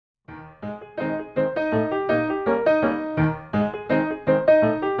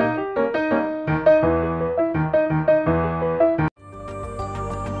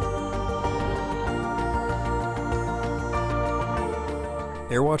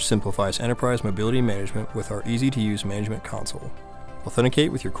Airwatch simplifies enterprise mobility management with our easy-to-use management console.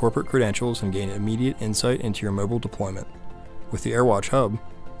 Authenticate with your corporate credentials and gain immediate insight into your mobile deployment. With the Airwatch Hub,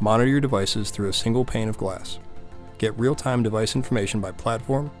 monitor your devices through a single pane of glass. Get real-time device information by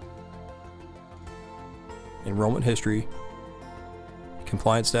platform, enrollment history,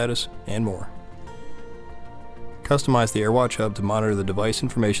 compliance status, and more. Customize the Airwatch Hub to monitor the device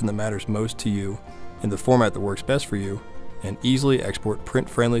information that matters most to you in the format that works best for you, and easily export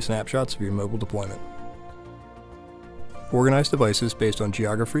print-friendly snapshots of your mobile deployment. Organize devices based on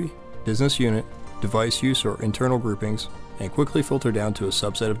geography, business unit, device use or internal groupings, and quickly filter down to a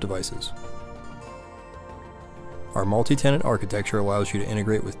subset of devices. Our multi-tenant architecture allows you to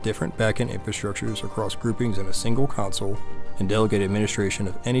integrate with different backend infrastructures across groupings in a single console and delegate administration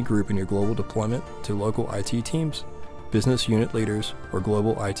of any group in your global deployment to local IT teams, business unit leaders, or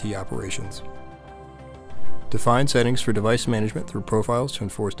global IT operations. Define settings for device management through profiles to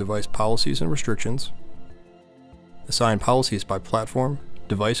enforce device policies and restrictions. Assign policies by platform,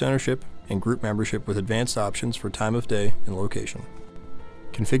 device ownership, and group membership with advanced options for time of day and location.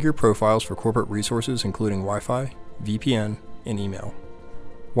 Configure profiles for corporate resources including Wi-Fi, VPN, and email.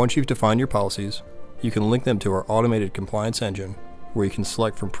 Once you've defined your policies, you can link them to our automated compliance engine, where you can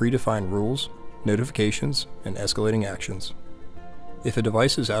select from predefined rules, notifications, and escalating actions. If a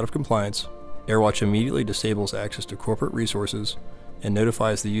device is out of compliance, Airwatch immediately disables access to corporate resources and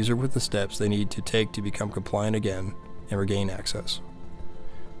notifies the user with the steps they need to take to become compliant again and regain access.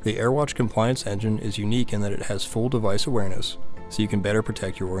 The Airwatch compliance engine is unique in that it has full device awareness, so you can better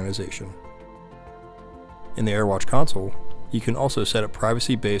protect your organization. In the Airwatch console, you can also set up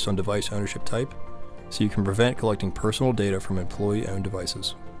privacy based on device ownership type, so you can prevent collecting personal data from employee-owned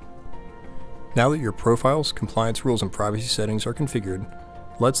devices. Now that your profiles, compliance rules, and privacy settings are configured,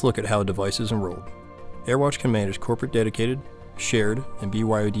 let's look at how a device is enrolled. Airwatch can manage corporate dedicated, shared, and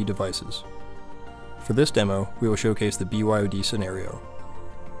BYOD devices. For this demo, we will showcase the BYOD scenario.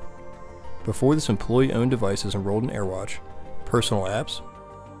 Before this employee-owned device is enrolled in Airwatch, personal apps,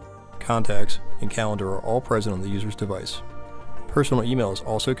 contacts, and calendar are all present on the user's device. Personal email is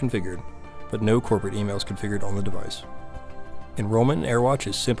also configured, but no corporate email is configured on the device. Enrollment in Airwatch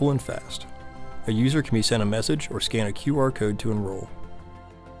is simple and fast. A user can be sent a message or scan a QR code to enroll.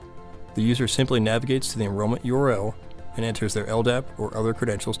 The user simply navigates to the enrollment URL and enters their LDAP or other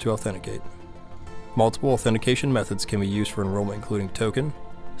credentials to authenticate. Multiple authentication methods can be used for enrollment, including token,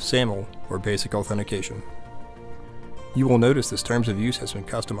 SAML, or basic authentication. You will notice this terms of use has been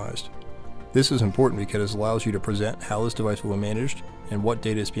customized. This is important because it allows you to present how this device will be managed and what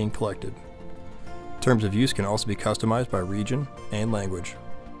data is being collected. Terms of use can also be customized by region and language.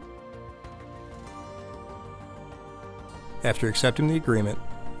 After accepting the agreement,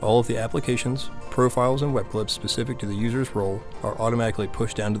 all of the applications, profiles, and web clips specific to the user's role are automatically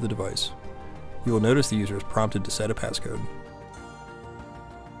pushed down to the device. You will notice the user is prompted to set a passcode.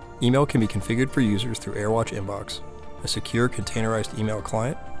 Email can be configured for users through Airwatch Inbox, a secure containerized email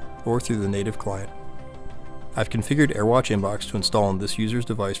client, or through the native client. I've configured Airwatch Inbox to install on this user's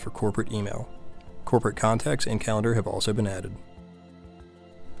device for corporate email. Corporate contacts and calendar have also been added.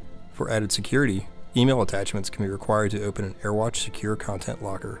 For added security, email attachments can be required to open an Airwatch Secure Content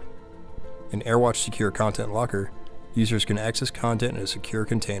Locker. In Airwatch Secure Content Locker, users can access content in a secure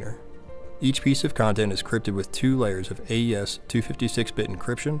container. Each piece of content is encrypted with 2 layers of AES 256-bit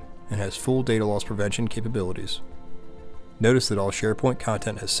encryption and has full data loss prevention capabilities. Notice that all SharePoint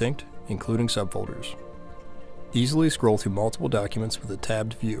content has synced, including subfolders. Easily scroll through multiple documents with a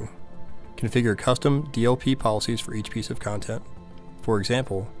tabbed view. Configure custom DLP policies for each piece of content. For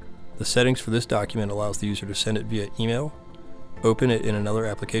example, the settings for this document allows the user to send it via email, open it in another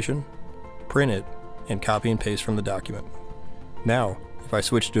application, print it, and copy and paste from the document. Now, if I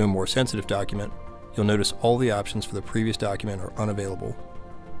switch to a more sensitive document, you'll notice all the options for the previous document are unavailable.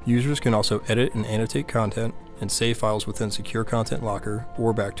 Users can also edit and annotate content and save files within Secure Content Locker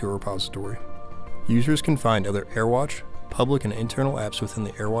or back to a repository. Users can find other Airwatch, public and internal apps within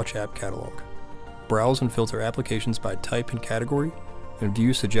the Airwatch app catalog. Browse and filter applications by type and category, and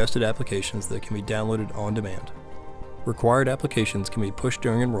view suggested applications that can be downloaded on demand. Required applications can be pushed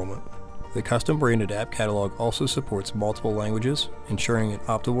during enrollment. The custom branded app catalog also supports multiple languages, ensuring an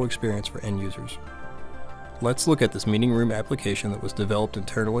optimal experience for end users. Let's look at this meeting room application that was developed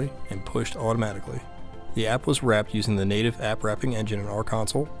internally and pushed automatically. The app was wrapped using the native app wrapping engine in our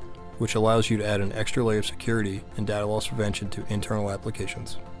console, which allows you to add an extra layer of security and data loss prevention to internal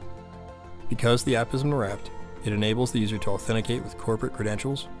applications. Because the app is unwrapped, it enables the user to authenticate with corporate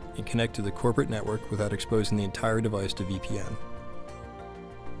credentials and connect to the corporate network without exposing the entire device to VPN.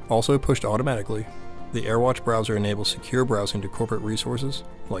 Also pushed automatically, The Airwatch browser enables secure browsing to corporate resources,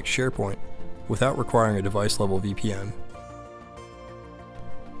 like SharePoint, without requiring a device-level VPN.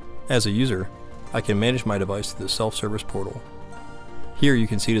 As a user, I can manage my device through the self-service portal. Here you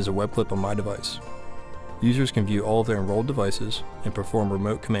can see it as a web clip on my device. Users can view all of their enrolled devices and perform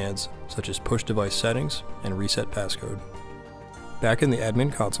remote commands such as push device settings and reset passcode. Back in the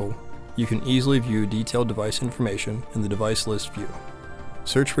admin console, you can easily view detailed device information in the device list view.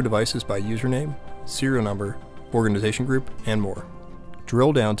 Search for devices by username, serial number, organization group, and more.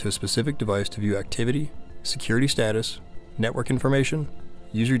 Drill down to a specific device to view activity, security status, network information,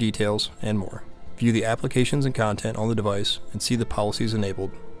 user details, and more. View the applications and content on the device and see the policies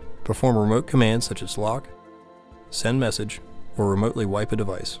enabled. Perform remote commands such as lock, send message, or remotely wipe a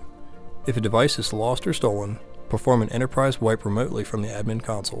device. If a device is lost or stolen, perform an enterprise wipe remotely from the admin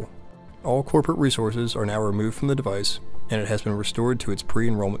console. All corporate resources are now removed from the device and it has been restored to its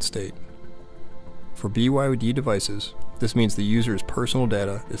pre-enrollment state. For BYOD devices, this means the user's personal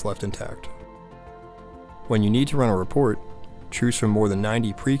data is left intact. When you need to run a report, choose from more than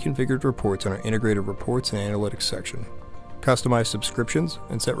 90 pre-configured reports in our integrated reports and analytics section. Customize subscriptions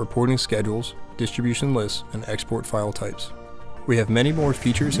and set reporting schedules, distribution lists, and export file types. We have many more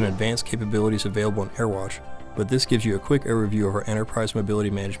features and advanced capabilities available in Airwatch, but this gives you a quick overview of our enterprise mobility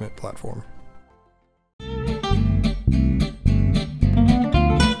management platform.